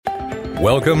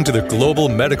Welcome to the Global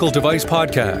Medical Device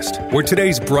Podcast, where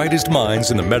today's brightest minds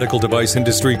in the medical device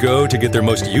industry go to get their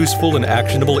most useful and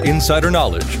actionable insider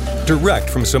knowledge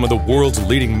direct from some of the world's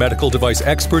leading medical device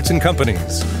experts and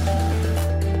companies.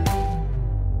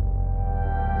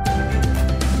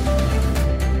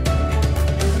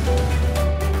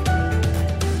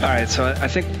 All right, so I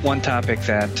think one topic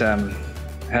that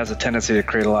has a tendency to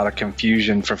create a lot of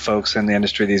confusion for folks in the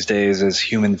industry these days is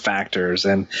human factors,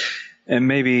 and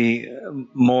maybe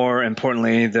more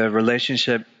importantly, the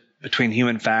relationship between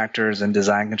human factors and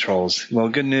design controls. Well,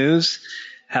 good news.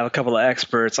 Have a couple of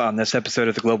experts on this episode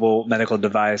of the Global Medical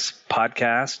Device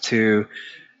Podcast to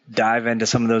dive into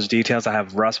some of those details. I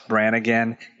have Russ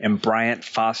Brannigan and Bryant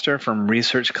Foster from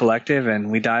Research Collective,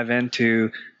 and we dive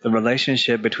into the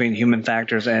relationship between human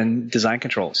factors and design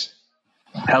controls.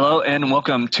 Hello, and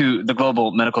welcome to the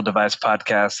Global Medical Device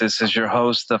Podcast. This is your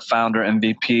host, the founder and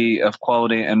VP of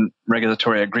Quality and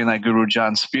Regulatory at Greenlight Guru,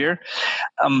 John Spear.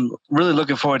 I'm really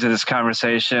looking forward to this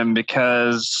conversation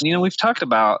because, we've talked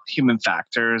about human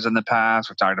factors in the past.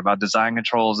 We've talked about design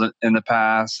controls in the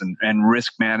past and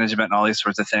risk management and all these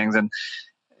sorts of things. And,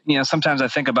 sometimes I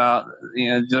think about,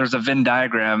 there's a Venn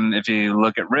diagram if you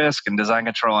look at risk and design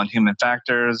control and human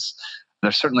factors.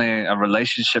 There's certainly a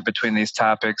relationship between these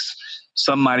topics.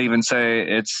 Some might even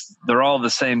say they're all the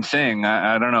same thing.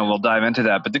 I don't know. We'll dive into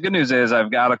that. But the good news is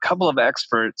I've got a couple of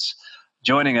experts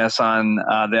joining us on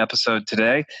the episode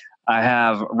today. I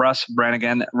have Russ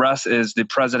Brannigan. Russ is the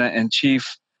president and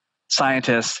chief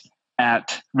scientist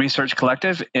at Research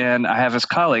Collective. And I have his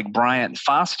colleague, Bryant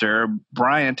Foster.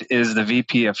 Bryant is the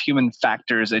VP of Human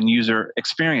Factors and User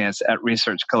Experience at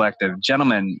Research Collective.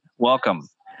 Gentlemen, welcome.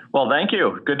 Well, thank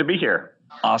you. Good to be here.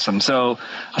 Awesome. So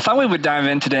I thought we would dive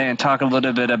in today and talk a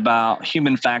little bit about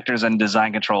human factors and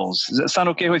design controls. Does that sound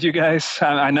okay with you guys?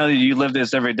 I know that you live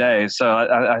this every day, so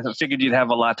I figured you'd have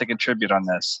a lot to contribute on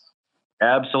this.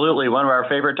 Absolutely. One of our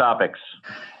favorite topics.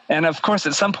 And of course,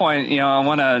 at some point, I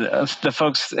want the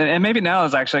folks, and maybe now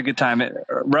is actually a good time.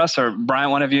 Russ or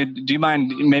Brian, one of you, do you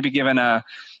mind maybe giving a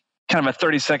kind of a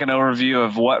 30-second overview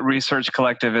of what Research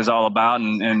Collective is all about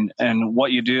and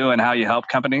what you do and how you help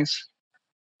companies?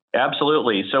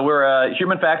 Absolutely. So we're a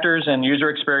human factors and user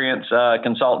experience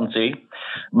consultancy.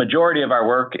 Majority of our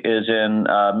work is in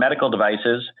medical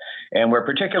devices, and we're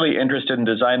particularly interested in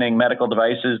designing medical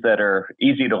devices that are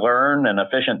easy to learn and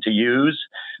efficient to use,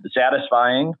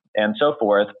 satisfying, and so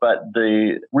forth. But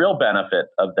the real benefit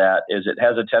of that is it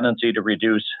has a tendency to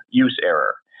reduce use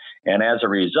error, and as a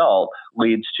result,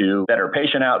 leads to better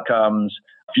patient outcomes,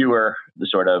 fewer the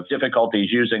sort of difficulties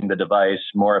using the device,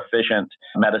 more efficient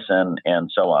medicine, and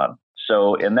so on.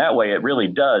 So in that way, it really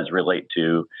does relate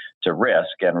to risk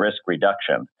and risk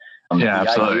reduction. Yeah, the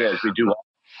absolutely. idea is we do all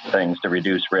things to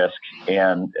reduce risk,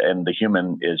 and the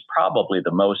human is probably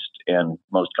the most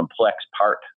complex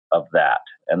part of that,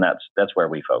 and that's where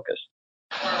we focus.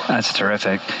 That's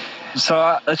terrific.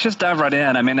 So let's just dive right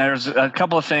in. I mean, there's a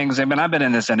couple of things. I mean, I've been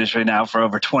in this industry now for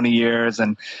over 20 years,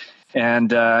 and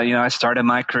I started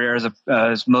my career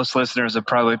as most listeners have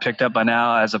probably picked up by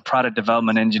now, as a product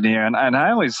development engineer. And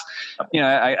I always,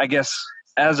 I guess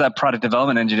as a product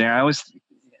development engineer, I always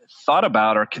thought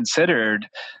about or considered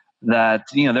that,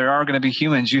 there are going to be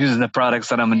humans using the products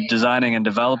that I'm designing and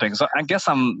developing. So I guess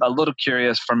I'm a little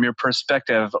curious from your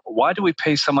perspective, why do we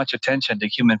pay so much attention to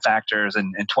human factors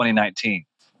in 2019?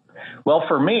 Well,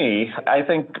 for me, I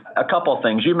think a couple of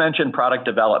things. You mentioned product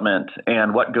development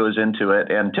and what goes into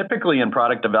it. And typically in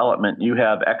product development, you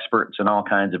have experts in all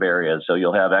kinds of areas. So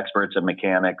you'll have experts in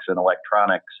mechanics and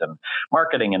electronics and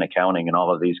marketing and accounting and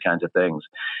all of these kinds of things.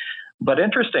 But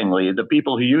interestingly, the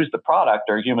people who use the product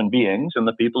are human beings, and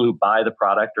the people who buy the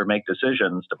product or make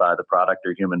decisions to buy the product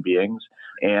are human beings,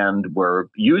 and we're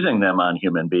using them on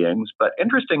human beings. But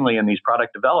interestingly, in these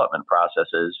product development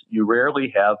processes, you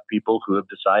rarely have people who have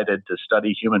decided to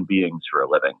study human beings for a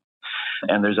living.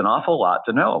 And there's an awful lot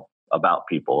to know about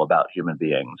people, about human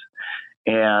beings.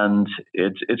 And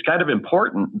it's kind of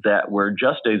important that we're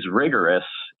just as rigorous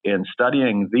in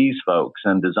studying these folks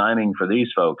and designing for these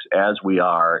folks as we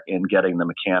are in getting the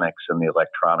mechanics and the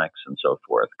electronics and so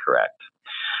forth correct.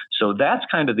 So that's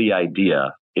kind of the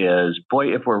idea is,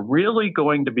 boy, if we're really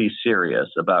going to be serious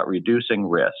about reducing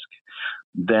risk,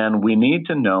 then we need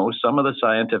to know some of the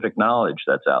scientific knowledge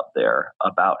that's out there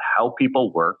about how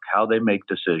people work, how they make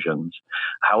decisions,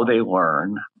 how they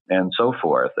learn, and so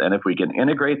forth. And if we can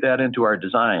integrate that into our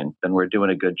design, then we're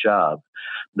doing a good job.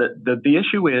 The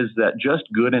issue is that just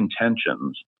good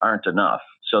intentions aren't enough.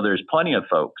 So there's plenty of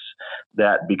folks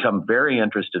that become very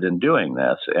interested in doing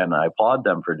this, and I applaud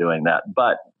them for doing that,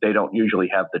 but they don't usually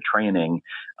have the training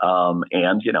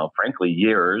and, frankly,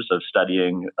 years of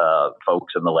studying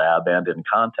folks in the lab and in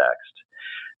context.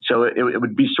 So it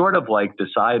would be sort of like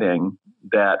deciding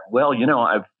that,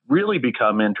 I've really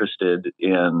become interested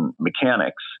in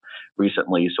mechanics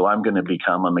recently, so I'm going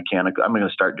to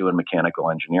start doing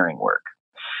mechanical engineering work.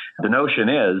 The notion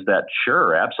is that,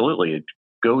 sure, absolutely,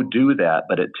 go do that,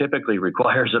 but it typically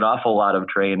requires an awful lot of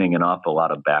training, an awful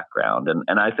lot of background.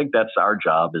 And I think that's our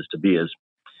job, is to be as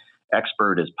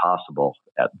expert as possible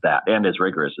at that and as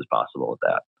rigorous as possible at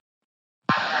that.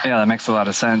 Yeah, that makes a lot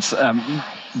of sense.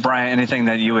 Brian, anything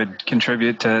that you would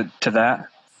contribute to that?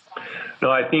 No,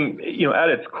 I think, at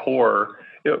its core,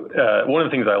 one of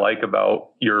the things I like about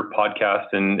your podcast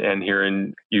and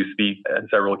hearing you speak on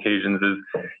several occasions is,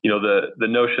 the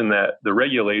notion that the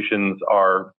regulations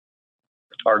are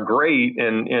great,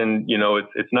 and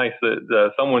it's nice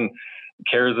that someone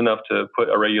cares enough to put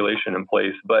a regulation in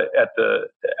place. But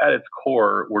at its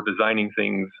core, we're designing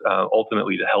things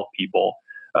ultimately to help people,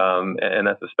 and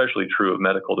that's especially true of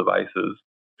medical devices.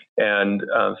 And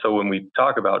so when we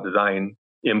talk about design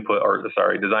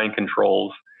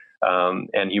controls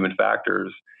and human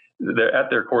factors, at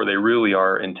their core, they really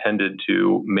are intended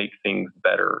to make things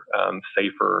better,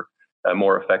 safer,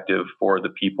 more effective for the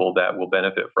people that will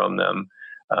benefit from them.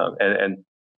 And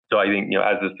so I think,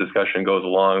 as this discussion goes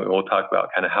along, we'll talk about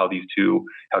kind of how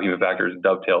human factors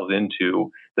dovetails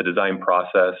into the design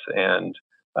process and,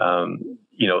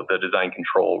 the design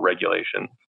control regulation.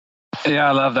 Yeah,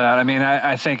 I love that. I mean,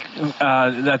 I think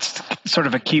that's sort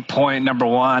of a key point, number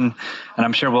one, and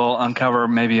I'm sure we'll uncover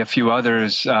maybe a few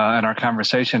others in our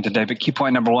conversation today. But key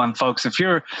point number one, folks, if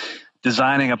you're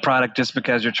designing a product just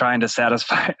because you're trying to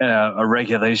satisfy a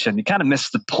regulation, you kind of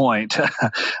miss the point.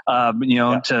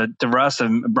 To Russ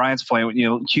and Brian's point,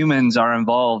 humans are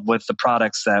involved with the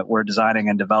products that we're designing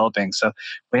and developing. So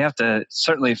we have to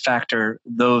certainly factor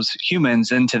those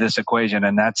humans into this equation.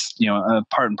 And that's, a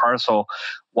part and parcel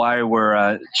why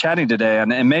we're chatting today.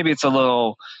 And maybe it's a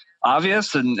little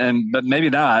obvious, but maybe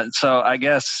not. So I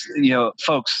guess,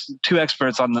 folks, two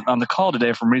experts on the call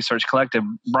today from Research Collective,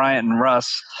 Brian and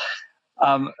Russ.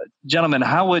 Gentlemen,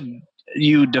 how would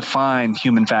you define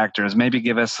human factors? Maybe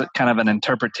give us kind of an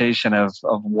interpretation of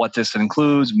what this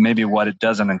includes, maybe what it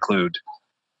doesn't include.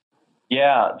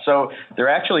 Yeah, so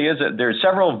there's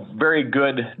several very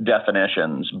good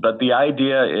definitions, but the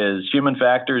idea is human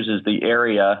factors is the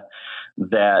area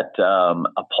that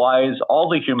applies all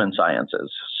the human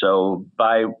sciences. So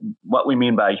by what we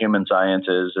mean by human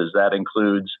sciences is that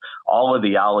includes all of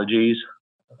the ologies,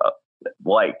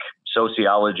 like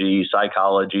sociology,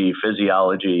 psychology,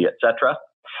 physiology, etc.,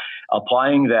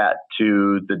 applying that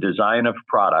to the design of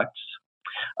products,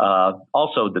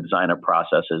 also the design of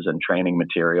processes and training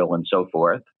material and so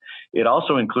forth. It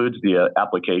also includes the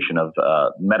application of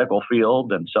medical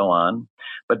field and so on.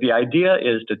 But the idea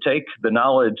is to take the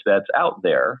knowledge that's out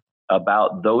there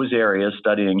about those areas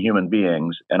studying human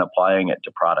beings and applying it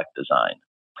to product design.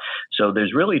 So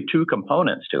there's really two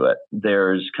components to it.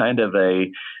 There's kind of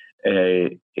an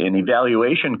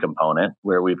evaluation component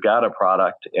where we've got a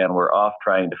product and we're off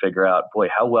trying to figure out,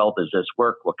 how well does this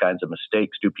work? What kinds of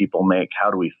mistakes do people make?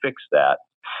 How do we fix that?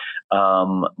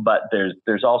 But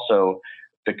there's also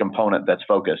the component that's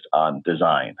focused on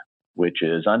design, which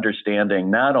is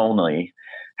understanding not only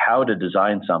how to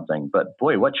design something, but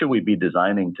what should we be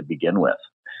designing to begin with?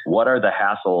 What are the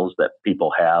hassles that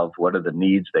people have? What are the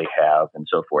needs they have and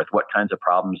so forth? What kinds of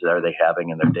problems are they having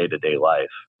in their day-to-day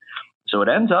life? So it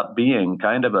ends up being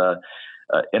kind of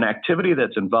an activity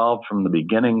that's involved from the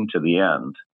beginning to the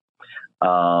end,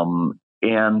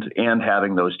 and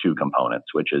having those two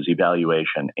components, which is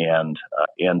evaluation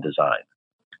and design.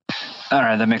 All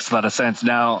right, that makes a lot of sense.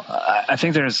 Now, I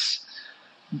think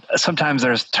sometimes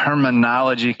there's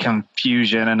terminology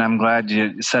confusion, and I'm glad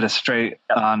you set us straight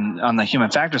on the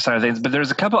human factor side of things. But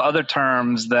there's a couple other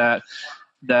terms that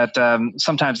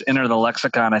sometimes enter the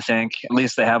lexicon, I think, at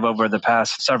least they have over the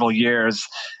past several years,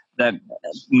 that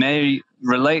may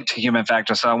relate to human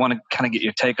factors. So I want to kind of get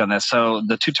your take on this. So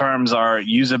the two terms are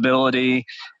usability,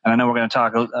 and I know we're going to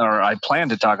talk, or I plan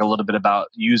to talk a little bit about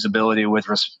usability with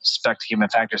respect to human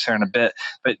factors here in a bit.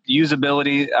 But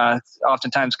usability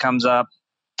oftentimes comes up.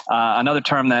 Another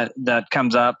term that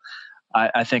comes up,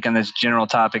 I think, in this general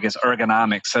topic is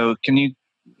ergonomics. So can you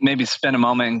maybe spend a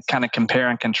moment and kind of compare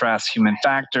and contrast human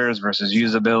factors versus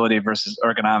usability versus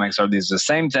ergonomics? Are these the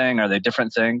same thing? Are they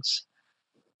different things?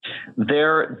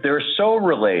 They're so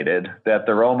related that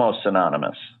they're almost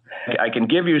synonymous. I can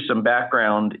give you some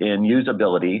background in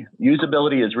usability.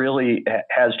 Usability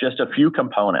has just a few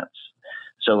components.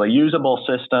 So a usable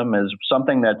system is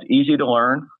something that's easy to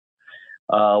learn.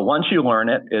 Once you learn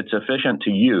it, it's efficient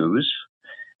to use.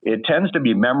 It tends to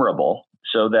be memorable,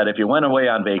 so that if you went away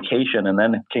on vacation and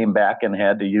then came back and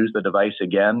had to use the device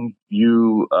again,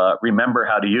 you remember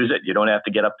how to use it. You don't have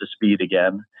to get up to speed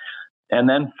again. And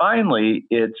then finally,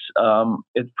 it's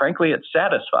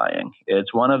satisfying.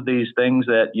 It's one of these things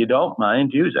that you don't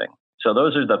mind using. So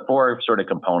those are the four sort of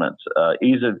components: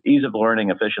 ease of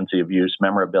learning, efficiency of use,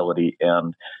 memorability,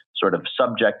 and sort of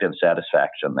subjective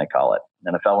satisfaction, they call it.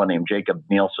 And a fellow named Jacob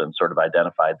Nielsen sort of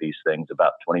identified these things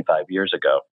about 25 years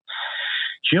ago.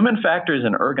 Human factors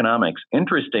and ergonomics,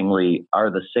 interestingly, are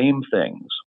the same things.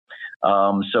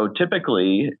 So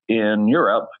typically in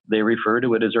Europe, they refer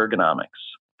to it as ergonomics.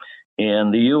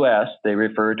 In the US, they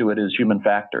refer to it as human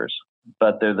factors,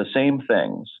 but they're the same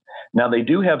things. Now, they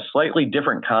do have slightly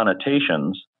different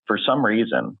connotations for some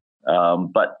reason,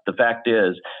 but the fact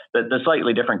is that the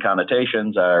slightly different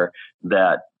connotations are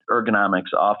that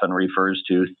ergonomics often refers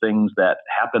to things that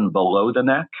happen below the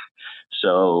neck.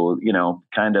 So,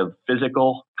 kind of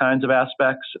physical kinds of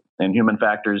aspects, and human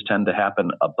factors tend to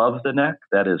happen above the neck.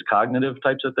 That is cognitive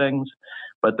types of things.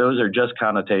 But those are just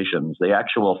connotations. The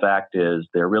actual fact is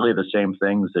they're really the same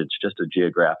things. It's just a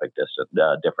geographic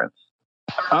difference.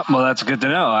 Oh, well, that's good to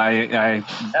know. I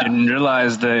didn't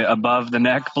realize the above the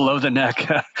neck, below the neck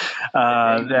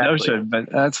notion,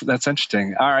 but that's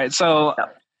interesting. All right. So,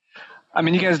 I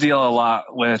mean, you guys deal a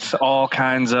lot with all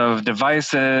kinds of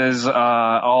devices,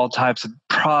 all types of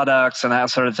products and that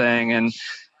sort of thing. And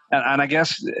I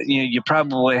guess you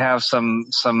probably have some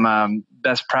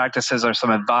best practices or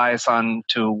some advice on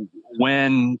to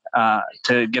when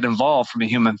to get involved from a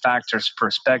human factors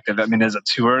perspective. I mean, is it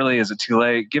too early? Is it too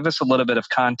late? Give us a little bit of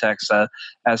context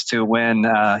as to when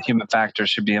human factors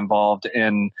should be involved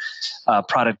in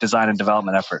product design and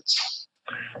development efforts.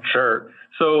 Sure.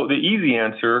 So the easy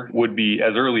answer would be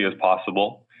as early as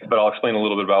possible, but I'll explain a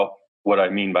little bit about what I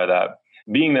mean by that.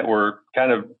 Being that we're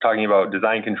kind of talking about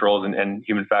design controls and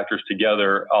human factors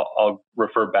together, I'll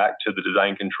refer back to the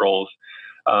design controls.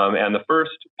 And the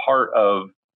first part of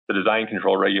the design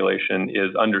control regulation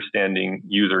is understanding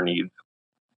user needs.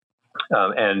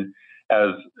 And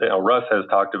as Russ has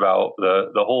talked about,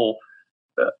 the whole,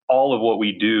 all of what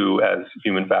we do as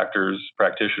human factors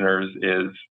practitioners is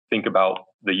think about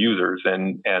the users.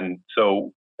 And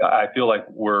so I feel like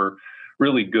we're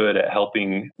really good at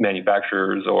helping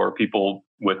manufacturers or people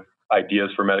with ideas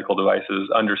for medical devices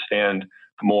understand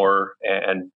more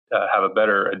and have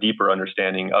a deeper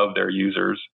understanding of their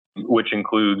users, which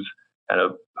includes kind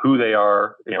of who they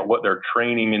are, what their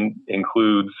training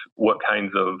includes, what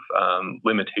kinds of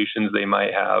limitations they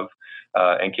might have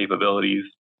and capabilities.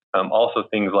 Also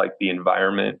things like the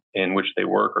environment in which they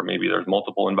work, or maybe there's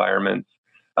multiple environments,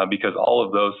 because all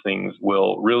of those things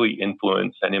will really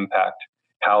influence and impact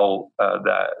how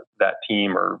that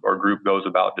team or group goes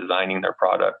about designing their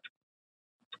product.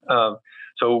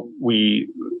 So we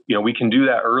can do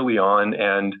that early on,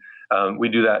 and we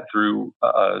do that through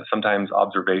sometimes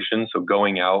observation. So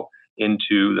going out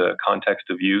into the context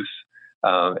of use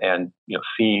and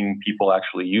seeing people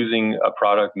actually using a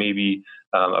product, maybe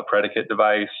a predicate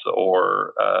device,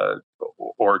 or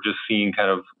just seeing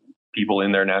kind of people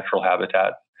in their natural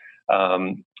habitat,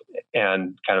 and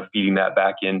kind of feeding that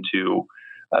back into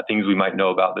things we might know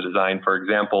about the design. For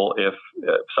example, if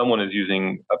someone is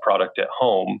using a product at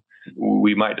home,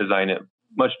 we might design it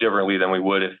much differently than we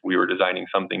would if we were designing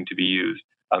something to be used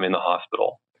in the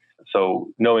hospital.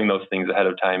 So knowing those things ahead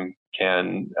of time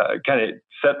can kind of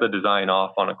set the design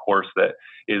off on a course that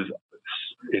is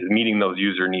meeting those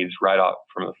user needs right off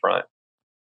from the front.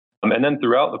 And then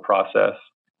throughout the process,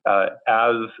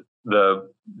 as the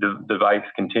device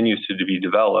continues to be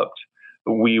developed,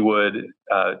 we would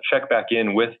check back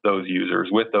in with those users,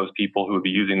 with those people who would be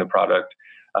using the product,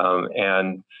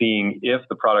 and seeing if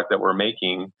the product that we're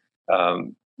making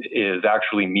is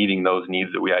actually meeting those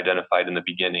needs that we identified in the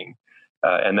beginning.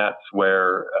 And that's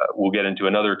where we'll get into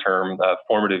another term,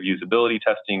 formative usability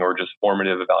testing, or just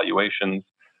formative evaluations.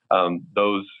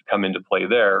 Those come into play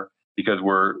there because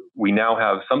we now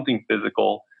have something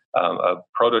physical, a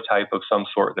prototype of some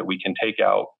sort that we can take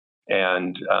out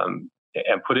and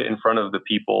put it in front of the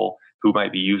people who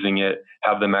might be using it,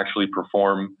 have them actually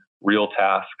perform real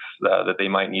tasks that they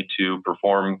might need to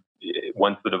perform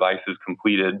once the device is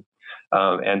completed,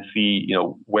 and see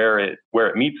where it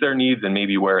meets their needs and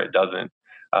maybe where it doesn't,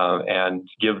 and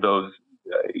give those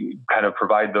kind of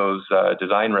provide those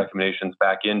design recommendations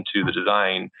back into the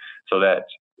design so that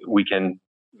we can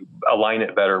align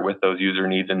it better with those user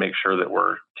needs and make sure that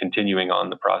we're continuing on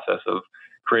the process of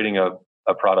creating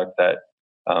a product that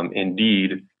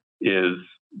indeed is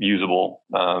usable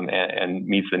and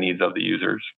meets the needs of the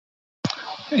users.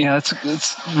 Yeah,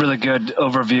 that's really good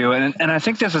overview. And I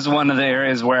think this is one of the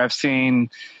areas where I've seen,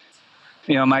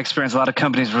 in my experience, a lot of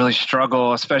companies really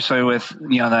struggle, especially with,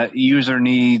 that user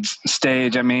needs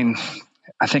stage. I mean,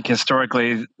 I think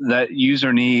historically that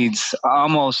user needs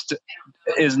almost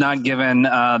is not given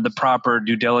the proper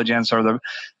due diligence or the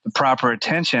proper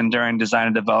attention during design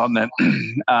and development.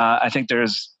 I think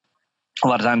there's a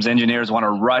lot of times engineers want to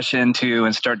rush into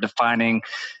and start defining,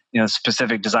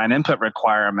 specific design input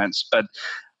requirements. But,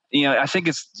 I think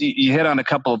you hit on a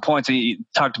couple of points. You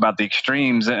talked about the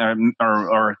extremes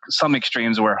or some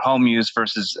extremes where home use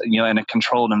versus, in a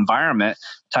controlled environment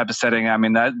type of setting. I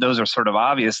mean, those are sort of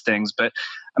obvious things, but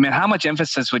I mean, how much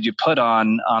emphasis would you put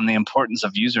on the importance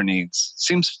of user needs?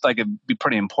 Seems like it'd be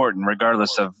pretty important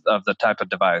regardless of the type of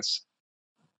device.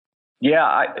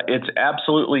 Yeah, it's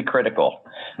absolutely critical.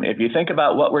 If you think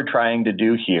about what we're trying to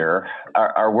do here,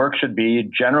 our work should be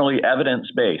generally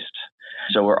evidence-based.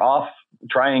 So we're off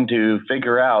trying to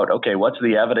figure out, okay, what's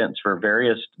the evidence for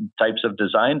various types of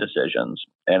design decisions?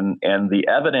 And the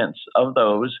evidence of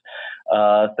those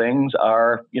things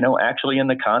are, actually in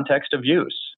the context of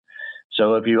use.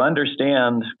 So if you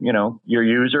understand, your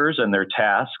users and their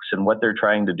tasks and what they're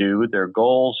trying to do, their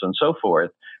goals and so forth,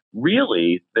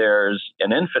 really there's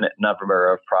an infinite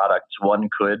number of products one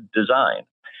could design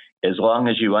as long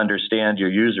as you understand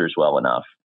your users well enough.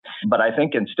 But I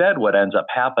think instead what ends up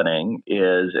happening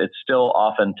is it's still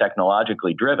often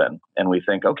technologically driven. And we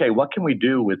think, okay, what can we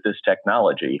do with this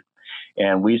technology?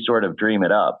 And we sort of dream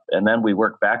it up. And then we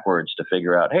work backwards to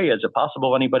figure out, hey, is it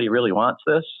possible anybody really wants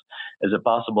this? Is it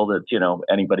possible that,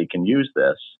 anybody can use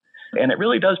this? And it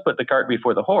really does put the cart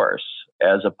before the horse,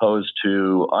 as opposed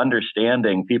to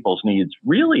understanding people's needs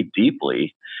really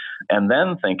deeply and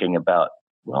then thinking about,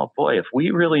 well, boy, if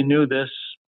we really knew this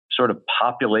sort of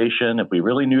population, if we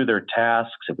really knew their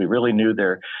tasks, if we really knew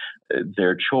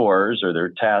their chores or their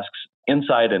tasks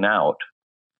inside and out,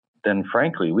 then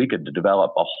frankly, we could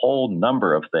develop a whole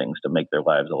number of things to make their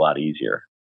lives a lot easier.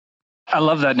 I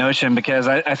love that notion because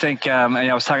I think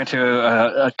I was talking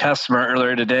to a customer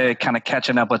earlier today, kind of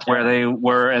catching up with where they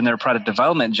were in their product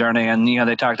development journey. And,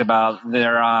 they talked about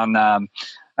they're on,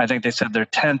 I think they said their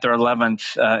 10th or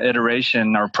 11th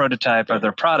iteration or prototype of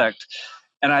their product.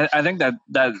 And I think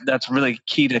that's really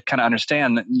key to kind of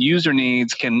understand that user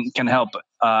needs can help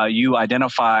you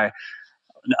identify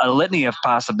a litany of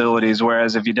possibilities,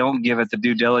 whereas if you don't give it the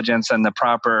due diligence and the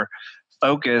proper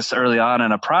focus early on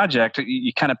in a project,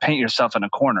 you kind of paint yourself in a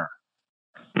corner.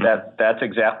 That's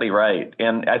exactly right.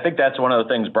 And I think that's one of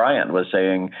the things Brian was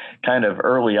saying kind of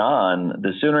early on.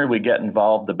 The sooner we get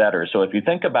involved, the better. So if you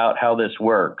think about how this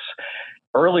works,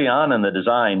 early on in the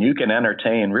design, you can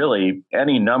entertain really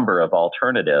any number of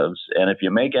alternatives. And if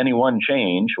you make any one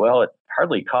change, well, it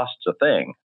hardly costs a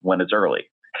thing when it's early.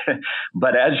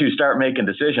 But as you start making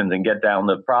decisions and get down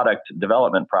the product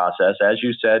development process, as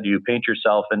you said, you paint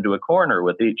yourself into a corner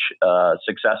with each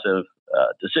successive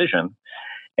decision.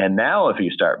 And now if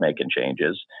you start making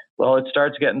changes, well, it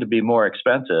starts getting to be more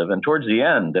expensive. And towards the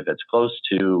end, if it's close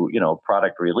to,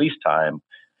 product release time,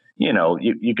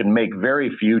 you can make very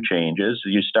few changes.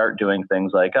 You start doing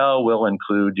things like, we'll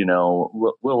include,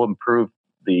 we'll improve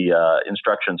the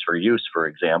instructions for use, for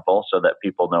example, so that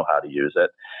people know how to use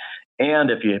it.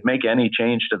 And if you make any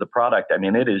change to the product, I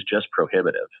mean, it is just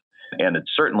prohibitive. And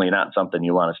it's certainly not something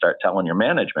you want to start telling your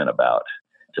management about,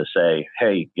 to say,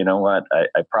 hey, you know what,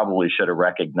 I probably should have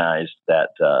recognized that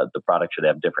the product should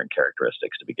have different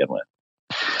characteristics to begin with.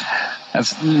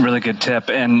 That's a really good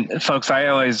tip. And folks, I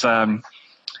always,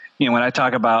 when I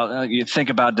talk about, you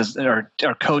think about or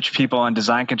coach people on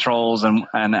design controls and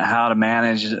how to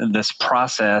manage this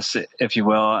process, if you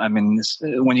will. I mean,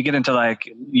 when you get into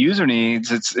like user needs,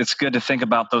 it's good to think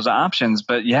about those options,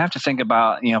 but you have to think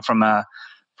about, from a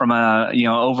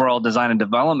overall design and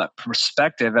development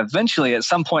perspective. Eventually, at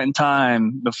some point in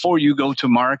time, before you go to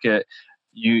market,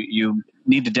 you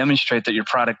need to demonstrate that your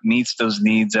product meets those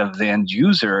needs of the end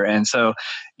user. And so,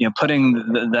 putting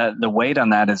the weight on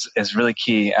that is really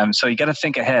key. So you got to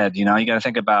think ahead, you got to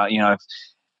think about,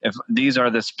 if these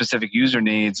are the specific user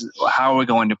needs, how are we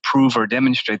going to prove or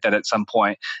demonstrate that at some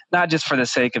point, not just for the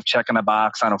sake of checking a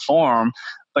box on a form,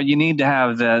 but you need to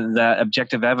have the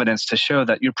objective evidence to show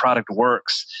that your product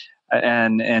works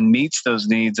and meets those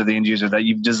needs of the end user, that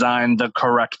you've designed the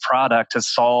correct product to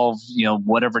solve,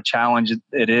 whatever challenge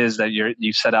it is that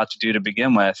you set out to do to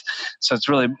begin with. So it's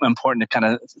really important to kind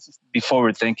of be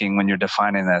forward thinking when you're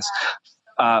defining this.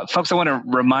 Folks, I want to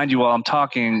remind you all, I'm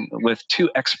talking with two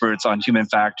experts on human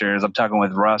factors. I'm talking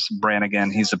with Russ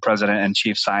Brannigan. He's the president and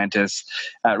chief scientist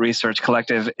at Research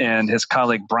Collective, and his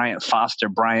colleague, Bryant Foster.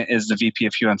 Bryant is the VP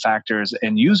of Human Factors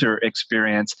and User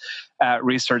Experience at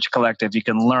Research Collective. You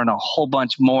can learn a whole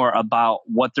bunch more about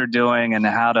what they're doing and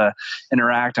how to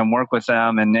interact and work with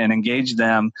them and engage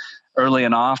them early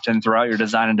and often throughout your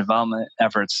design and development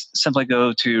efforts. Simply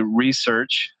go to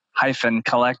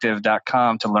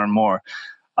research-collective.com to learn more.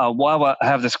 While I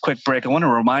have this quick break, I want to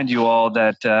remind you all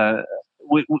that,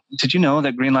 did you know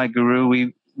that Greenlight Guru,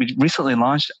 we recently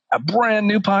launched a brand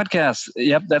new podcast.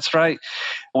 Yep, that's right.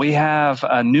 We have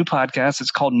a new podcast. It's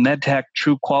called MedTech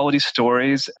True Quality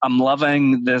Stories. I'm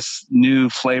loving this new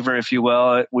flavor, if you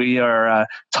will. We are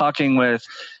talking with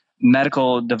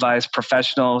medical device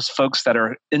professionals, folks that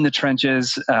are in the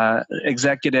trenches,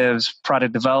 executives,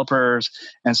 product developers,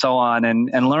 and so on,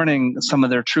 and learning some of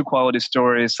their true quality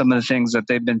stories, some of the things that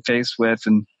they've been faced with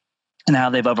and how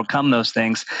they've overcome those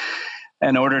things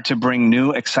in order to bring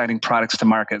new, exciting products to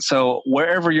market. So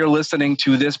wherever you're listening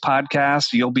to this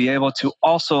podcast, you'll be able to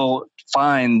also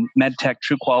find MedTech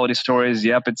True Quality Stories.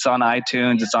 Yep, it's on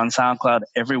iTunes, it's on SoundCloud,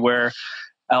 everywhere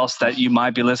else that you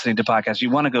might be listening to podcasts. You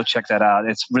want to go check that out.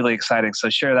 It's really exciting. So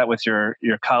share that with your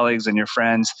colleagues and your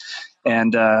friends,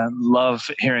 and love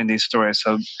hearing these stories.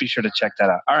 So be sure to check that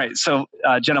out. All right. So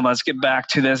gentlemen, let's get back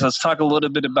to this. Let's talk a little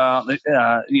bit about,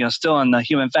 still in the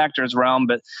human factors realm,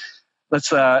 but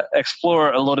let's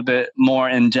explore a little bit more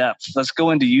in depth. Let's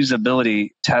go into usability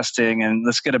testing and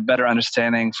let's get a better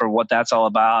understanding for what that's all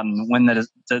about and when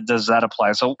does that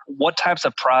apply. So what types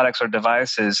of products or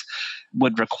devices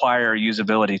would require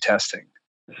usability testing?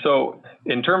 So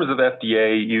in terms of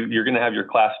FDA, you're going to have your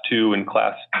class 2 and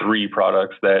class 3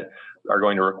 products that are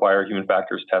going to require human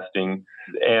factors testing.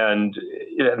 And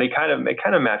it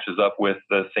kind of matches up with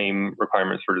the same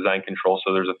requirements for design control.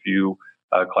 So there's a few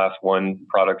class 1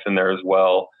 products in there as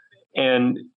well.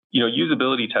 And,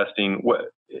 usability testing,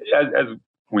 as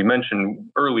we mentioned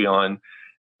early on,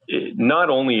 not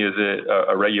only is it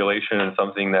a regulation and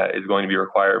something that is going to be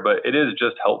required, but it is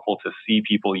just helpful to see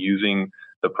people using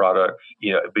the products,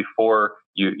 before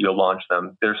you launch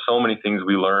them. There's so many things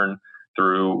we learn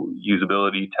through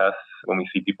usability tests when we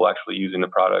see people actually using the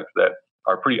products that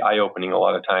are pretty eye-opening a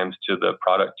lot of times to the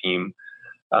product team.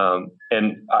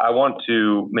 And I want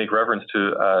to make reference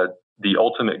to the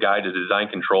Ultimate Guide to Design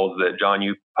Controls that, John,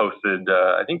 you posted,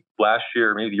 I think last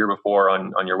year, maybe the year before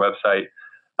on your website.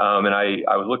 And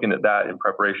I was looking at that in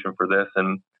preparation for this.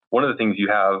 And one of the things you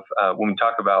have when we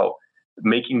talk about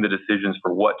making the decisions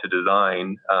for what to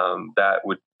design, that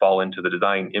would fall into the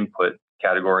design input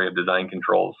category of design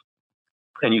controls.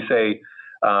 And you say,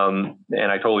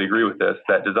 and I totally agree with this,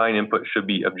 that design input should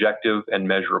be objective and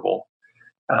measurable.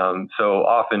 So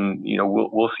often,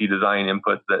 we'll see design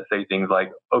inputs that say things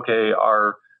like, okay,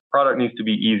 our product needs to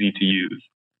be easy to use.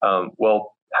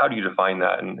 Well, how do you define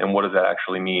that? And what does that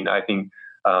actually mean? I think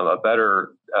a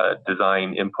better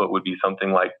design input would be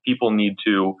something like people need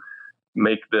to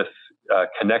make this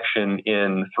connection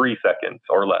in 3 seconds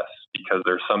or less because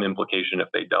there's some implication if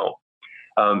they don't.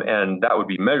 And that would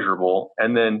be measurable.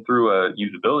 And then through a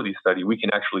usability study, we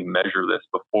can actually measure this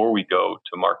before we go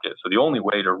to market. So the only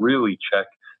way to really check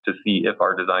to see if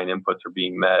our design inputs are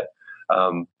being met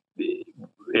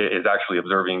is actually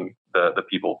observing the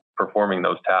people performing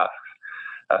those tasks.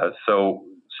 So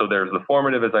there's the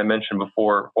formative, as I mentioned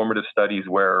before, formative studies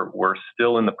where we're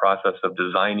still in the process of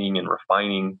designing and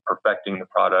refining, perfecting the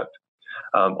product,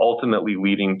 ultimately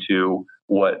leading to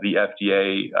what the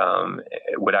FDA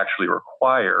would actually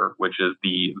require, which is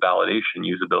the validation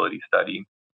usability study.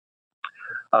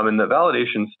 And the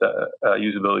validation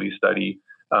usability study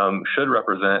should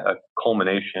represent a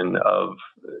culmination of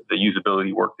the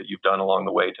usability work that you've done along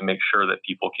the way to make sure that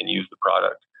people can use the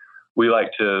product. We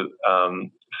like to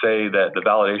say that the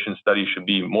validation study should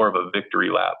be more of a victory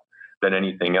lap than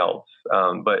anything else.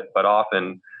 But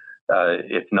often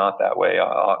it's not that way.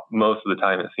 Most of the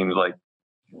time it seems like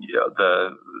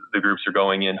the groups are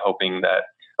going in hoping that,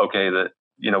 okay,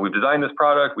 we've designed this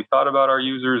product, we thought about our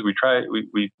users, we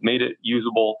made it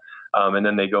usable, and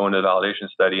then they go into the validation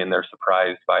study and they're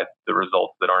surprised by the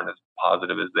results that aren't as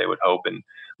positive as they would hope and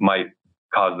might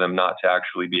cause them not to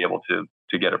actually be able to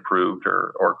get approved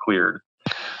or cleared.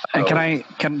 And do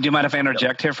you mind if I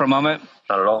interject here for a moment?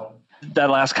 Not at all. That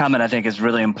last comment I think is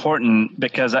really important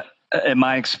because in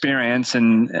my experience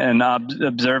and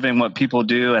observing what people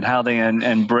do and how they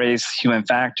embrace human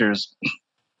factors,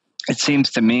 it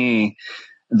seems to me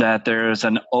that there's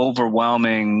an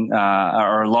overwhelming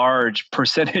or large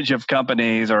percentage of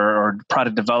companies or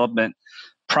product development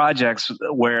projects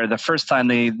where the first time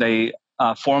they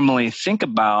formally think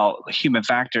about human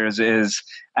factors is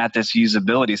at this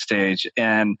usability stage.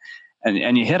 And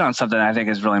you hit on something I think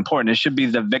is really important. It should be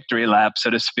the victory lap, so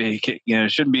to speak. It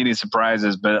shouldn't be any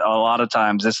surprises, but a lot of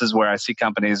times this is where I see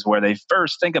companies where they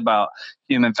first think about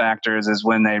human factors is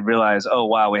when they realize, oh,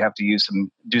 wow, we have to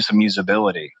do some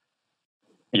usability.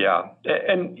 Yeah.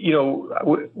 And,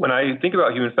 when I think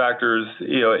about human factors,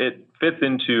 it fits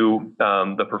into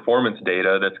the performance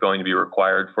data that's going to be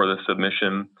required for the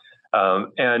submission.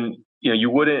 And,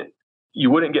 you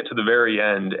wouldn't get to the very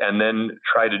end and then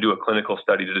try to do a clinical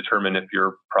study to determine if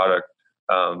your product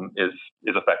is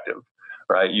effective,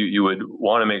 right? You would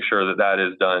want to make sure that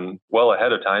is done well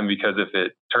ahead of time, because if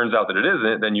it turns out that it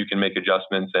isn't, then you can make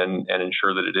adjustments and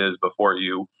ensure that it is before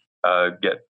you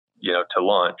get, to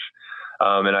launch.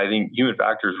 And I think human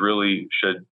factors really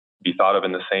should be thought of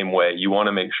in the same way. You want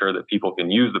to make sure that people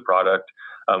can use the product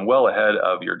well ahead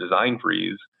of your design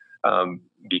freeze,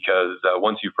 because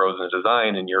once you've frozen a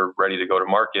design and you're ready to go to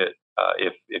market,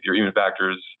 if your human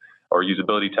factors or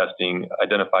usability testing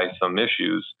identifies some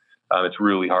issues, it's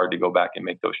really hard to go back and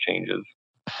make those changes.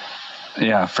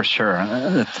 Yeah, for sure.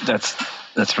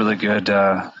 That's really good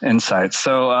insight.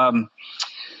 So,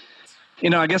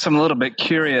 I guess I'm a little bit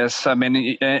curious. I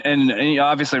mean, and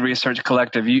obviously Research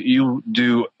Collective, you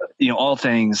do, all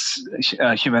things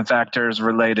human factors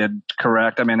related,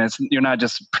 correct? I mean, you're not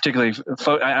just particularly,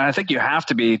 I think you have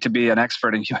to be an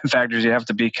expert in human factors. You have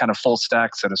to be kind of full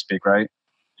stack, so to speak, right?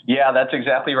 Yeah, that's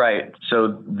exactly right.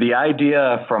 So the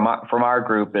idea from our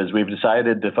group is we've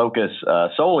decided to focus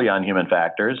solely on human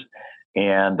factors.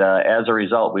 And as a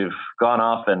result, we've gone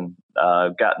off and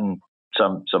gotten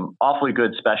some awfully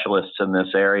good specialists in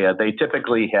this area. They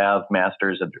typically have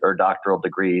master's or doctoral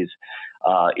degrees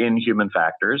in human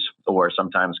factors, or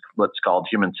sometimes what's called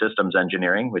human systems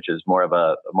engineering, which is more of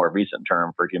a more recent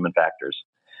term for human factors.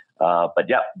 But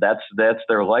yeah, that's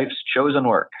their life's chosen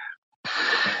work.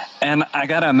 And I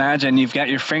got to imagine you've got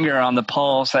your finger on the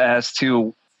pulse as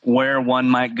to where one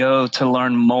might go to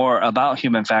learn more about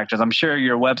human factors. I'm sure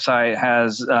your website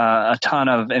has a ton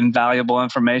of invaluable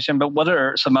information, but what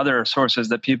are some other sources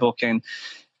that people can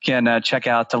check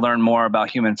out to learn more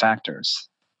about human factors?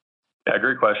 Yeah,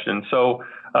 great question. So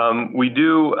we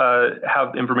do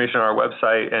have information on our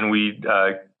website, and we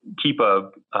keep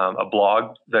a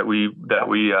blog that we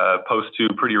post to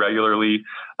pretty regularly,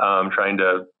 trying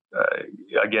to,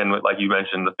 again, like you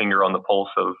mentioned, the finger on the pulse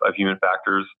of human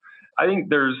factors. I think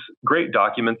there's great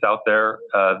documents out there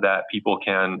that people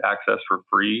can access for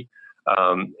free.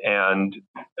 And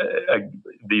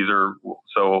these are,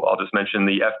 so I'll just mention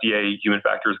the FDA Human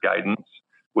Factors Guidance,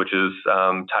 which is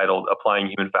titled Applying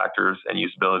Human Factors and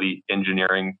Usability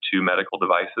Engineering to Medical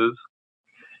Devices.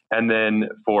 And then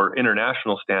for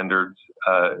international standards,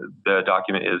 the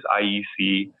document is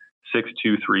IEC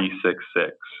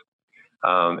 62366.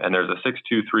 And there's a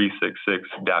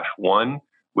 62366-1,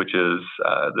 which is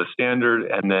the standard,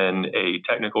 and then a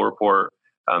technical report,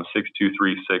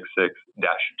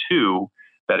 62366-2,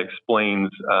 that explains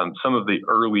some of the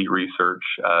early research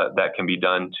that can be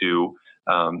done to,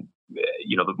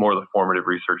 the more the formative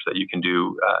research that you can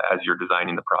do as you're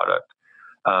designing the product.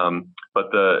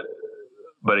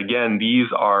 But again, these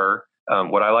are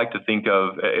what I like to think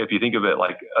of. If you think of it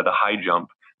like the high jump,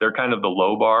 they're kind of the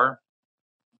low bar,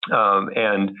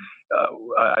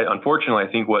 unfortunately,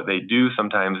 I think what they do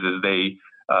sometimes is they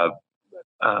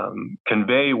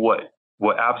convey what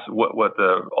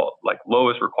the like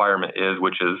lowest requirement is,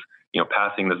 which is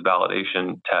passing this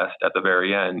validation test at the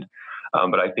very end.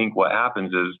 But I think what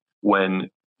happens is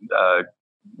when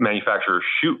manufacturers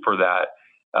shoot for that,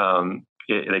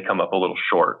 they come up a little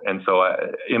short. And so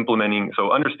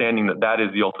understanding that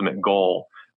is the ultimate goal,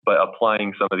 but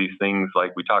applying some of these things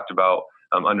like we talked about.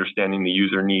 Understanding the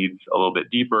user needs a little bit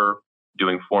deeper,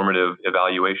 doing formative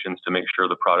evaluations to make sure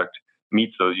the product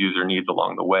meets those user needs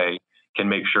along the way, can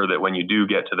make sure that when you do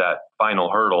get to that final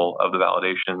hurdle of the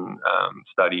validation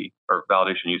study or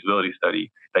validation usability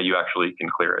study, that you actually can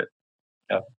clear it.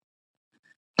 Yeah.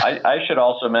 I should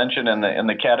also mention in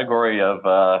the category of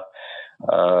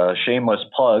shameless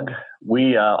plug,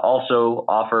 we also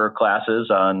offer classes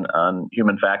on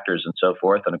human factors and so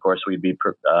forth, and of course we'd be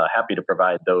happy to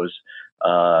provide those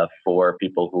for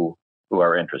people who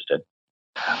are interested.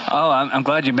 Oh, I'm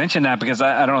glad you mentioned that, because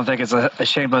I don't think it's a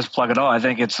shameless plug at all. I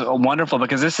think it's wonderful,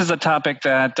 because this is a topic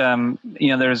that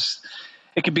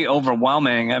it could be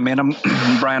overwhelming. I mean,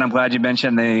 Brian, I'm glad you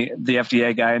mentioned the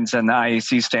FDA guidance and the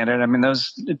IEC standard. I mean,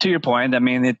 those, to your point, I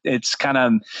mean, it's kind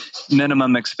of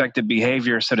minimum expected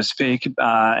behavior, so to speak.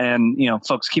 And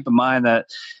folks, keep in mind that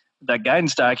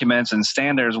guidance documents and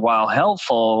standards, while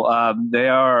helpful, they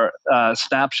are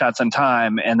snapshots in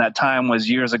time, and that time was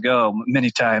years ago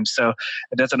many times. So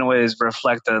it doesn't always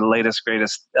reflect the latest,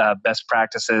 greatest best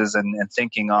practices and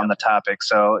thinking on the topic.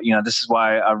 So, this is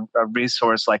why a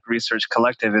resource like Research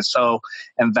Collective is so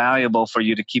invaluable for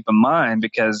you to keep in mind,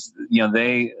 because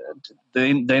they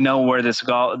know where this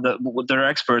they're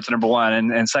experts, number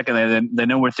one, and secondly, they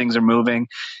know where things are moving,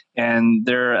 and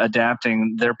they're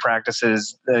adapting their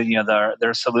practices,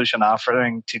 their solution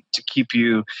offering to keep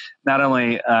you not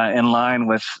only in line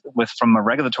with from a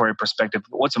regulatory perspective,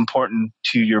 but what's important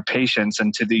to your patients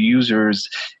and to the users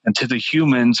and to the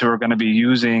humans who are going to be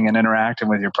using and interacting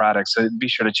with your products. So be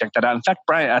sure to check that out. In fact,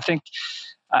 Brian, I think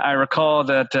I recall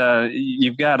that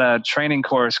you've got a training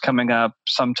course coming up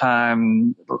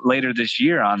sometime later this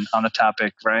year on the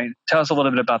topic, right? Tell us a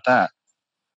little bit about that.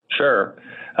 Sure.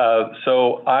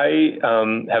 So I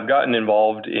have gotten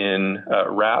involved in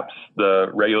RAPS,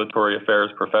 the Regulatory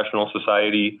Affairs Professional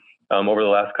Society, over the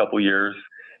last couple of years,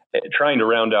 trying to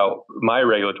round out my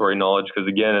regulatory knowledge. Because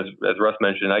again, as Russ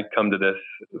mentioned, I come to this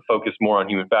focused more on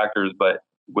human factors, but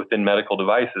within medical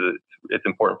devices, it's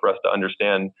important for us to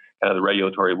understand kind of the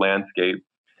regulatory landscape.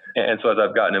 And so as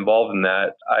I've gotten involved in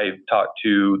that, I've talked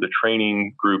to the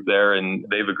training group there, and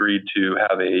they've agreed to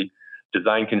have a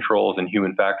design controls and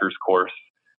human factors course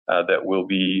that will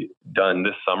be done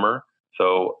this summer.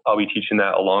 So I'll be teaching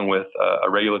that along with a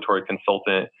regulatory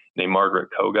consultant named Margaret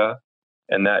Koga,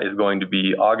 and that is going to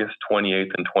be August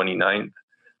 28th and 29th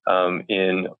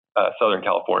in Southern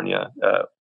California.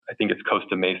 I think it's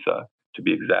Costa Mesa, to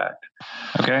be exact.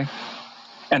 Okay.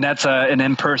 And that's an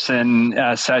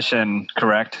in-person session,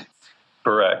 correct?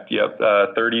 Correct. Yep.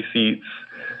 30 seats.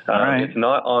 All right. It's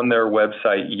not on their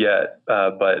website yet,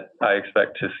 but I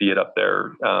expect to see it up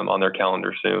there on their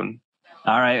calendar soon.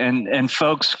 All right. And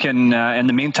folks can, in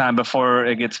the meantime, before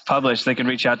it gets published, they can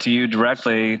reach out to you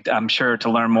directly, I'm sure,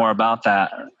 to learn more about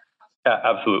that.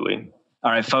 Absolutely.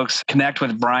 All right, folks, connect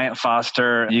with Bryant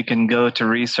Foster. You can go to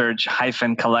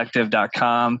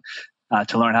research-collective.com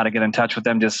to learn how to get in touch with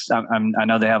them. I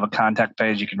know they have a contact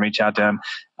page. You can reach out to him.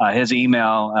 His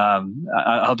email, I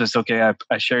hope it's okay.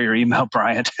 I share your email,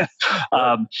 Bryant.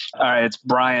 All right, it's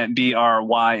Bryant,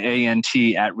 Bryant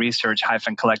at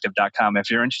research-collective.com. If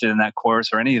you're interested in that course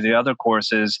or any of the other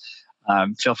courses,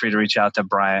 feel free to reach out to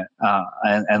Bryant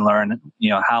and learn,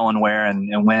 how and where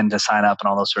and when to sign up and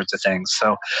all those sorts of things.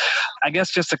 So I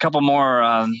guess just a couple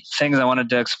more things I wanted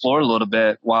to explore a little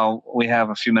bit while we have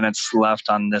a few minutes left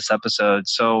on this episode.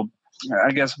 So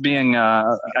I guess being,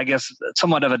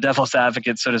 somewhat of a devil's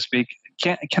advocate, so to speak,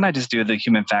 can I just do the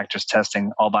human factors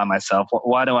testing all by myself?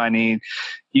 Why do I need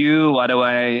you? Why do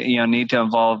I, need to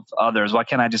involve others? Why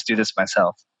can't I just do this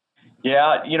myself?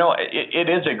 Yeah, it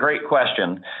is a great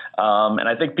question. And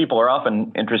I think people are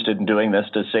often interested in doing this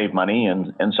to save money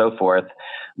and so forth.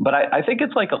 But I think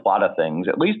it's like a lot of things,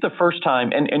 at least the first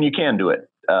time, and you can do it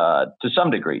to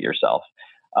some degree yourself.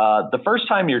 The first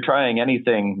time you're trying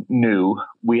anything new,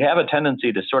 we have a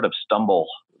tendency to sort of stumble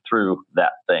through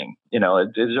that thing.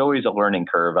 There's always a learning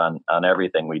curve on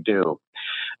everything we do.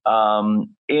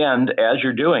 And as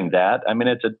you're doing that,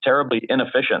 it's a terribly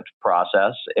inefficient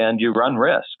process and you run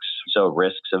risks. So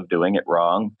risks of doing it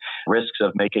wrong, risks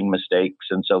of making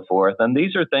mistakes and so forth. And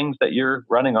these are things that you're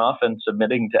running off and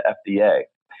submitting to FDA.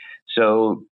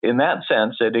 So in that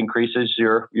sense, it increases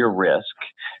your risk.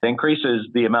 It increases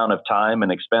the amount of time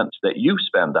and expense that you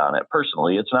spend on it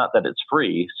personally. It's not that it's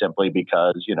free simply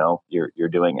because, you're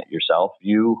doing it yourself.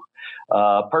 You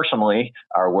personally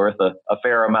are worth a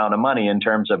fair amount of money in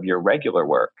terms of your regular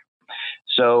work.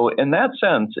 So in that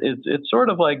sense, it's sort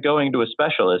of like going to a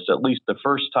specialist at least the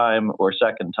first time or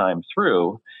second time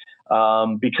through,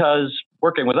 because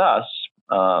working with us,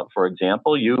 for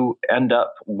example, you end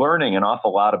up learning an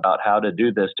awful lot about how to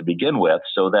do this to begin with,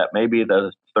 so that maybe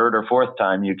the third or fourth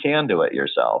time you can do it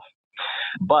yourself.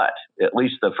 But at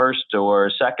least the first or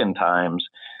second times,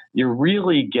 you're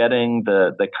really getting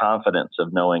the confidence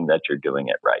of knowing that you're doing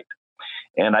it right.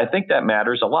 And I think that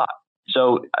matters a lot.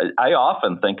 So I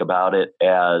often think about it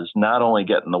as not only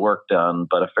getting the work done,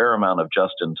 but a fair amount of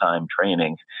just-in-time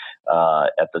training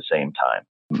at the same time.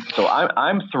 So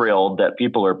I'm thrilled that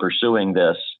people are pursuing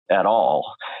this at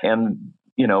all. And,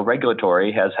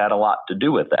 regulatory has had a lot to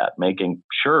do with that, making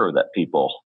sure that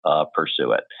people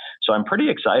pursue it. So I'm pretty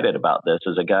excited about this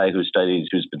as a guy who's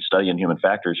been studying human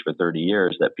factors for 30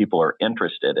 years, that people are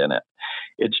interested in it.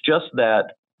 It's just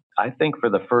that I think for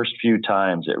the first few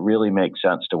times, it really makes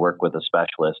sense to work with a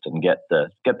specialist and get the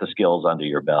skills under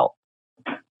your belt.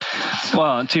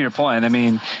 Well, to your point, I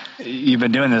mean, you've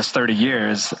been doing this 30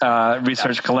 years.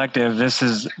 Research Collective, this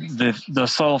is the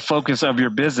sole focus of your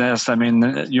business. I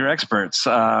mean, you're experts.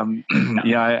 I'm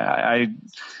an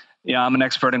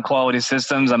expert in quality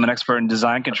systems. I'm an expert in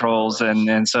design controls,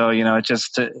 and so it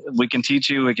just we can teach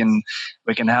you. We can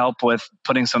help with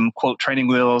putting some quote training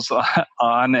wheels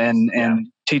on and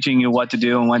teaching you what to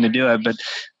do and when to do it.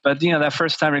 But that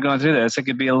first time you're going through this, it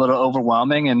could be a little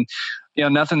overwhelming, and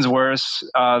nothing's worse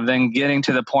than getting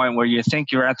to the point where you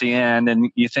think you're at the end and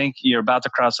you think you're about to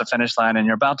cross the finish line and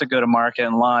you're about to go to market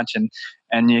and launch,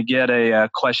 and you get a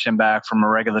question back from a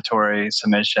regulatory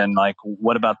submission like,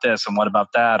 what about this and what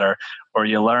about that? Or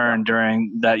you learn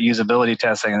during that usability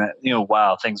testing that,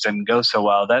 wow, things didn't go so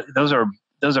well. Those are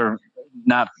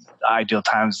not ideal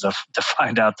times to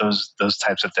find out those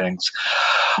types of things.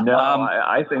 No,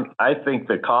 I think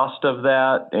the cost of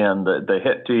that and the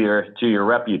hit to your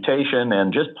reputation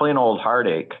and just plain old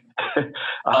heartache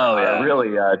are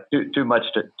really too much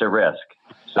to risk.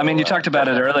 So, I mean, you talked about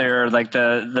it earlier, like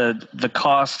the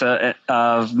cost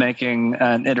of making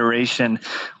an iteration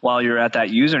while you're at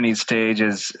that user need stage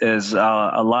is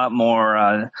a lot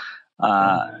more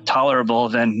tolerable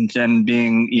than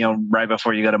being right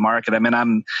before you go to market. I mean, I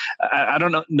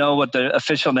don't know what the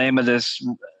official name of this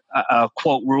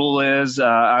quote rule is.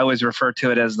 I always refer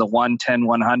to it as the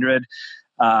 1-10-100.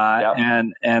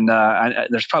 And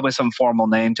there's probably some formal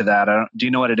name to that. Do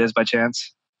you know what it is by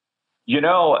chance?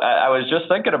 I was just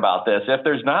thinking about this. If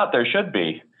there's not, there should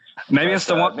be. Maybe it's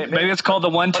the one. Maybe it's called the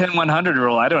 1-10-100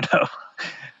 rule. I don't know.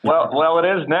 Well, it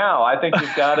is now. I think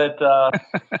you've got it.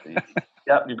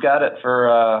 Yep, you've got it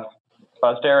for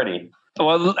posterity.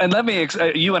 Well, and let me,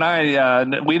 you and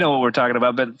I, we know what we're talking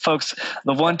about, but folks,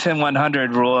 the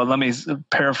 1-10-100 rule, let me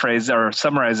paraphrase or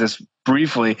summarize this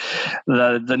briefly.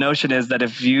 The notion is that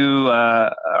if you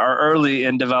are early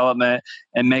in development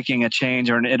and making a change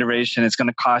or an iteration, it's going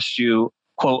to cost you,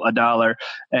 quote, $1.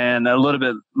 And a little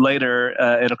bit later,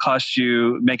 it'll cost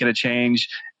you, making a change,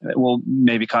 it will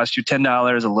maybe cost you $10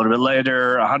 a little bit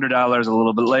later, $100 a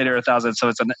little bit later, $1,000. So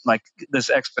it's like this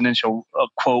exponential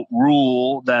quote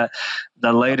rule that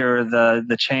the later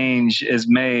the change is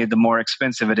made, the more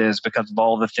expensive it is because of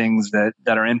all the things that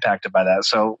are impacted by that.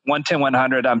 So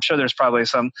 1-10-100, I'm sure there's probably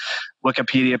some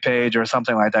Wikipedia page or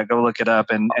something like that. Go look it up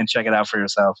and check it out for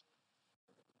yourself.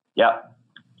 Yeah.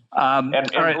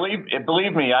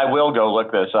 Believe me, I will go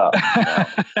look this up.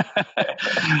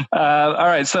 All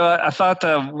right. So I thought,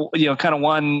 kind of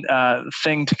one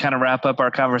thing to kind of wrap up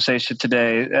our conversation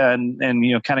today and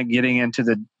kind of getting into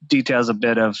the details a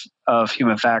bit of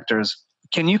human factors.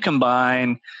 Can you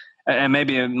combine, and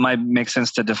maybe it might make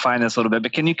sense to define this a little bit,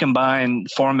 but can you combine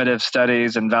formative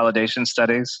studies and validation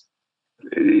studies?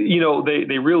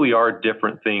 They really are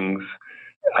different things.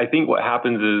 I think what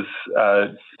happens is,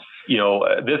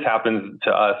 this happens to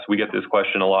us. We get this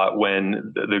question a lot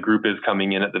when the group is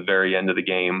coming in at the very end of the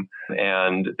game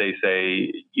and they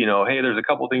say, hey, there's a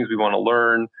couple things we want to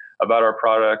learn about our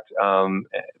product,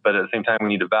 but at the same time, we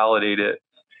need to validate it.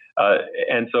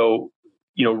 And so,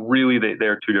 really,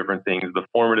 they're two different things. The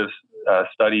formative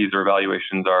studies or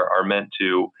evaluations are meant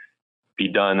to be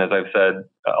done, as I've said,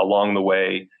 along the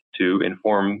way to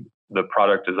inform the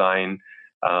product design.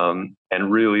 And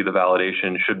really the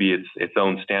validation should be its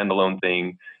own standalone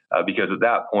thing, because at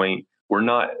that point,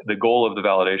 the goal of the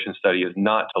validation study is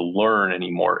not to learn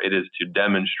anymore. It is to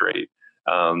demonstrate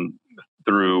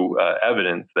through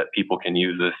evidence that people can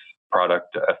use this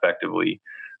product effectively.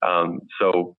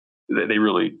 So they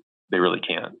really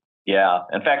can't. Yeah.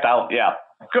 In fact,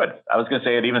 good. I was going to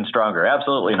say it even stronger.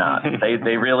 Absolutely not.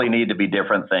 They really need to be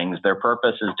different things. Their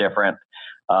purpose is different.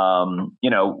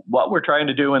 What we're trying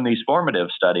to do in these formative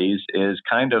studies is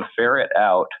kind of ferret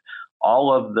out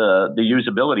all of the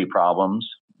usability problems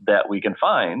that we can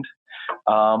find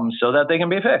so that they can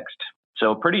be fixed.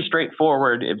 So pretty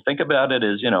straightforward. If think about it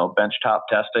as, benchtop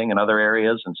testing and other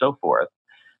areas and so forth.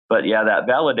 But yeah, that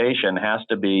validation has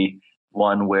to be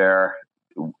one where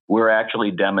we're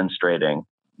actually demonstrating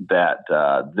that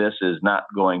this is not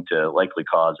going to likely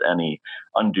cause any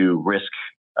undue risk,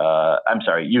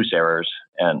 use errors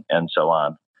and so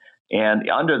on. And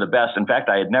under the best, in fact,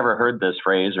 I had never heard this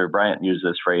phrase or Bryant used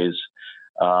this phrase,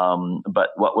 but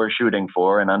what we're shooting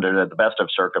for and under the best of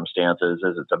circumstances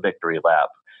is it's a victory lap.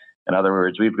 In other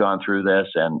words, we've gone through this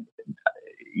and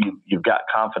you've got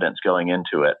confidence going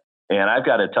into it. And I've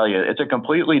got to tell you, it's a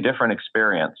completely different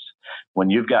experience when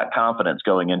you've got confidence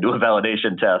going into a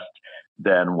validation test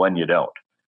than when you don't.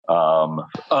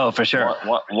 For sure.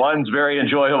 One's very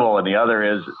enjoyable and the other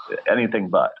is anything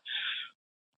but.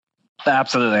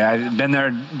 Absolutely. I've been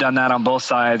there, done that on both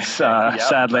sides,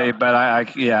 sadly, but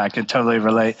I can totally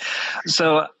relate.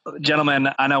 So, gentlemen,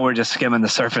 I know we're just skimming the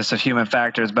surface of human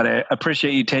factors, but I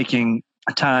appreciate you taking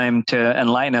time to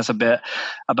enlighten us a bit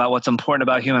about what's important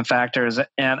about human factors.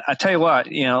 And I tell you what,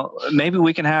 maybe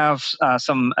we can have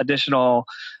some additional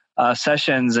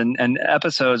sessions and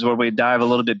episodes where we dive a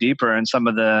little bit deeper in some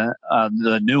of the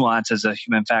nuances of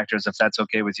human factors, if that's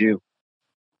okay with you.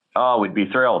 Oh, we'd be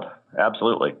thrilled.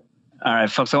 Absolutely. All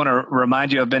right, folks, I want to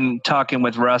remind you, I've been talking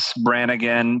with Russ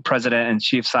Brannigan, President and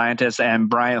Chief Scientist, and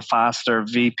Brian Foster,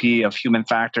 VP of Human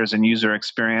Factors and User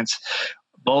Experience.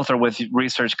 Both are with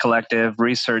Research Collective,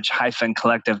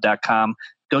 research-collective.com.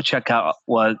 Go check out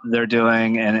what they're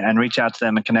doing and reach out to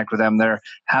them and connect with them. They're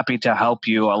happy to help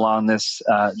you along this,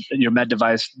 your med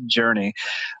device journey.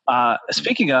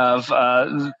 Speaking of,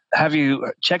 have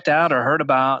you checked out or heard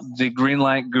about the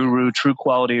Greenlight Guru True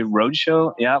Quality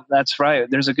Roadshow? Yeah, that's right.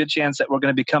 There's a good chance that we're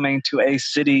going to be coming to a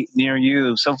city near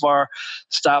you. So far,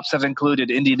 stops have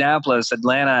included Indianapolis,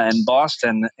 Atlanta, and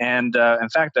Boston. And in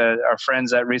fact, our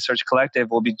friends at Research Collective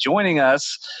will be joining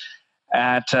us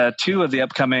at two of the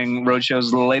upcoming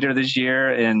roadshows later this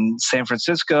year in San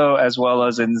Francisco as well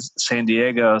as in San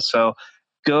Diego. So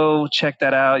go check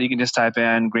that out. You can just type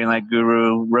in Greenlight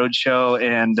Guru Roadshow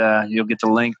and you'll get the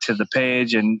link to the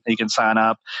page and you can sign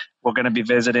up. We're going to be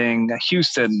visiting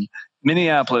Houston,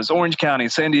 Minneapolis, Orange County,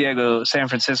 San Diego, San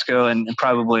Francisco, and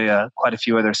probably quite a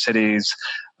few other cities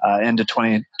into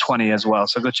 2020 as well.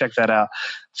 So go check that out.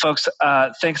 Folks,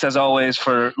 thanks as always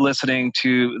for listening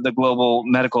to the Global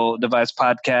Medical Device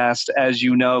Podcast. As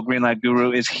you know, Greenlight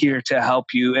Guru is here to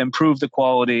help you improve the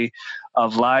quality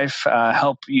of life,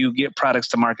 help you get products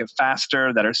to market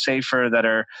faster, that are safer, that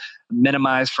are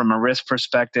minimized from a risk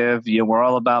perspective. We're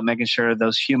all about making sure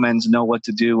those humans know what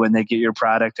to do when they get your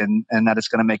product and that it's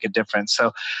going to make a difference.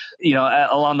 So,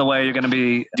 along the way, you're going to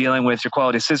be dealing with your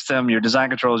quality system, your design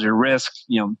controls, your risk,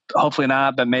 hopefully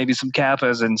not, but maybe some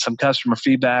CAPAs and some customer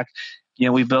feedback.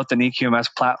 We built an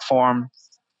EQMS platform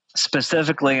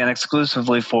specifically and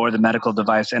exclusively for the medical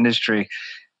device industry.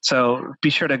 So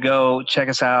be sure to go check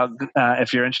us out.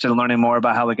 If you're interested in learning more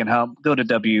about how we can help, go to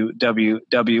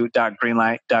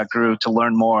www.greenlight.guru to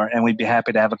learn more, and we'd be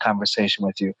happy to have a conversation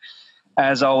with you.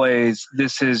 As always,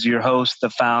 this is your host,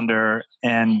 the founder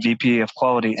and VP of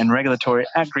Quality and Regulatory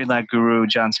at Greenlight Guru,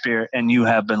 John Spear, and you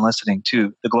have been listening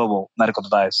to the Global Medical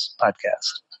Device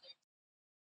Podcast.